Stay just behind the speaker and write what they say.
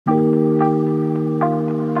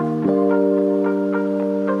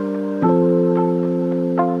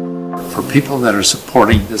people that are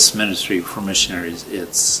supporting this ministry for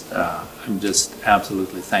missionaries, I'm just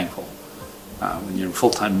absolutely thankful. When you're in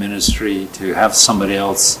full-time ministry, to have somebody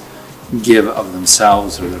else give of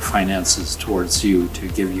themselves or their finances towards you to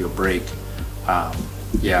give you a break,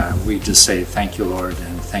 yeah, we just say thank you, Lord,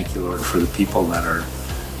 and thank you, Lord, for the people that are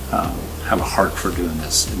have a heart for doing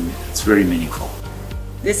this. And it's very meaningful.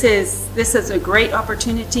 This is a great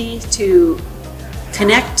opportunity to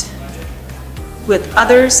connect with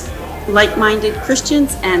others, like-minded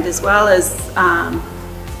Christians, and as well as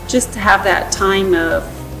just to have that time of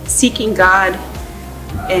seeking God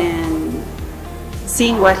and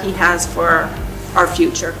seeing what He has for our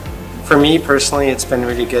future. For me personally, it's been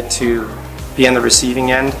really good to be on the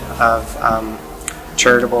receiving end of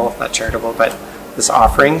this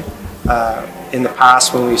offering. In the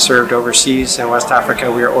past, when we served overseas in West Africa,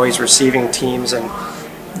 we were always receiving teams and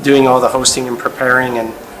doing all the hosting and preparing, and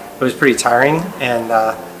it was pretty tiring. And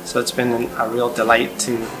so it's been a real delight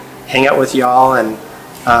to hang out with y'all and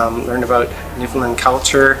learn about Newfoundland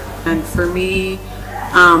culture. And for me,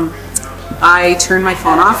 I turned my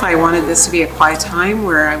phone off. I wanted this to be a quiet time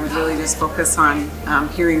where I would really just focus on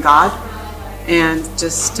hearing God and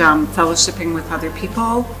just fellowshipping with other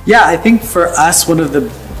people. Yeah, I think for us, one of the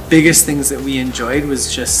biggest things that we enjoyed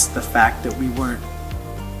was just the fact that we weren't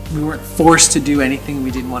forced to do anything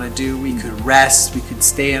we didn't want to do. We could rest, we could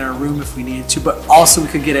stay in our room if we needed to, but also we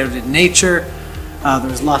could get out in nature. There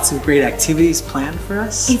was lots of great activities planned for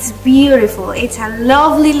us. It's beautiful. It's a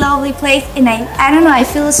lovely, lovely place, and I don't know, I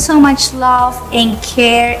feel so much love and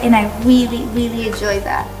care, and I really, really enjoy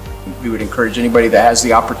that. We would encourage anybody that has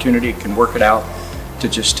the opportunity, can work it out, to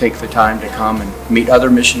just take the time to come and meet other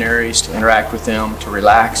missionaries, to interact with them, to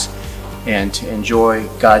relax, and to enjoy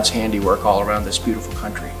God's handiwork all around this beautiful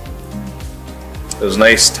country. It was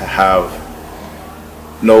nice to have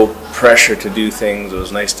no pressure to do things. It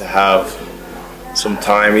was nice to have some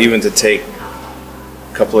time, even to take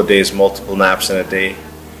a couple of days, multiple naps in a day,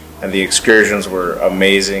 and the excursions were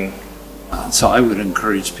amazing. So I would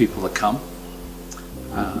encourage people to come.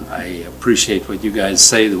 I appreciate what you guys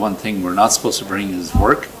say. The one thing we're not supposed to bring is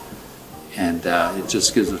work, and it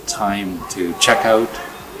just gives us time to check out,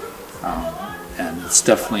 and it's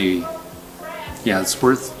definitely, yeah, it's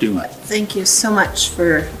worth doing. Thank you so much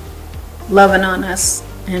for loving on us,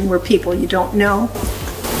 and we're people you don't know,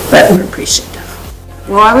 but we're appreciative.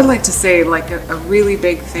 Well, I would like to say a really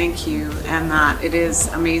big thank you, and that it is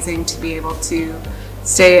amazing to be able to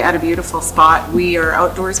stay at a beautiful spot. We are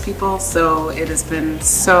outdoors people, so it has been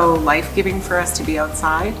so life-giving for us to be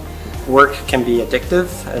outside. Work can be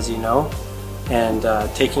addictive, as you know, and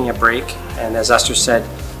taking a break, and as Esther said,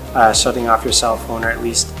 shutting off your cell phone, or at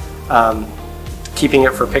least keeping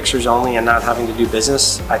it for pictures only and not having to do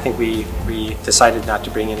business. I think we decided not to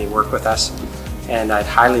bring any work with us, and I'd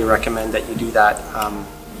highly recommend that you do that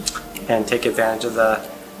and take advantage of the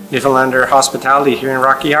Newfoundlander hospitality here in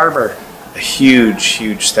Rocky Harbor. A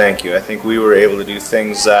huge thank you. I think we were able to do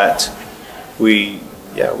things that we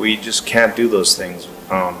just can't do those things,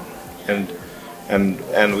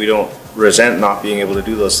 and we don't resent not being able to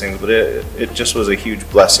do those things, but it just was a huge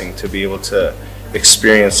blessing to be able to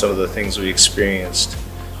experience some of the things we experienced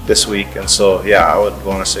this week. And so yeah, I would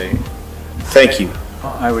want to say thank you.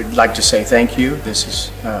 I would like to say thank you. This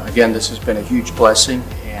is again, this has been a huge blessing,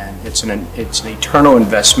 and it's an eternal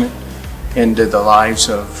investment into the lives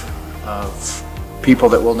of people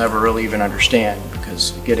that we'll never really even understand,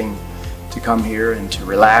 because getting to come here and to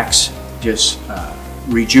relax just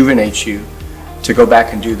rejuvenates you to go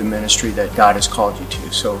back and do the ministry that God has called you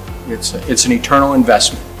to. So it's an eternal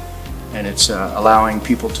investment, and it's allowing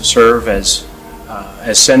people to serve as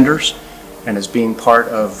senders and as being part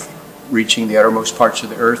of reaching the uttermost parts of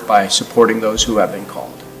the earth by supporting those who have been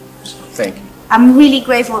called. So thank you. I'm really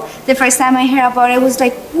grateful. The first time I heard about it, I was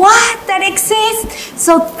like, what? That exists?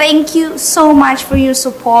 So thank you so much for your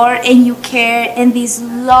support and your care, and this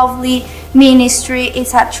lovely ministry.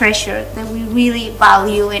 It's a treasure that we really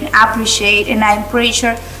value and appreciate, and I'm pretty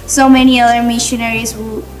sure so many other missionaries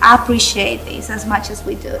will appreciate this as much as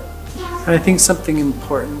we do. And I think something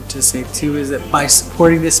important to say too is that by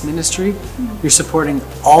supporting this ministry, you're supporting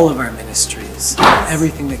all of our ministries,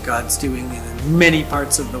 everything that God's doing in many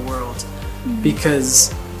parts of the world.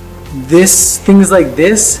 Because things like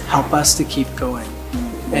this help us to keep going,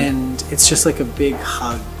 and it's just like a big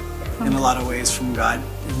hug in a lot of ways from God,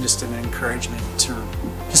 and just an encouragement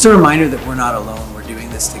just a reminder that we're not alone. We're doing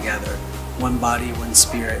this together, one body, one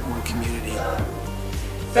spirit, one community.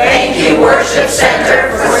 Thank you, Worship Center,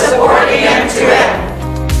 for supporting M2M.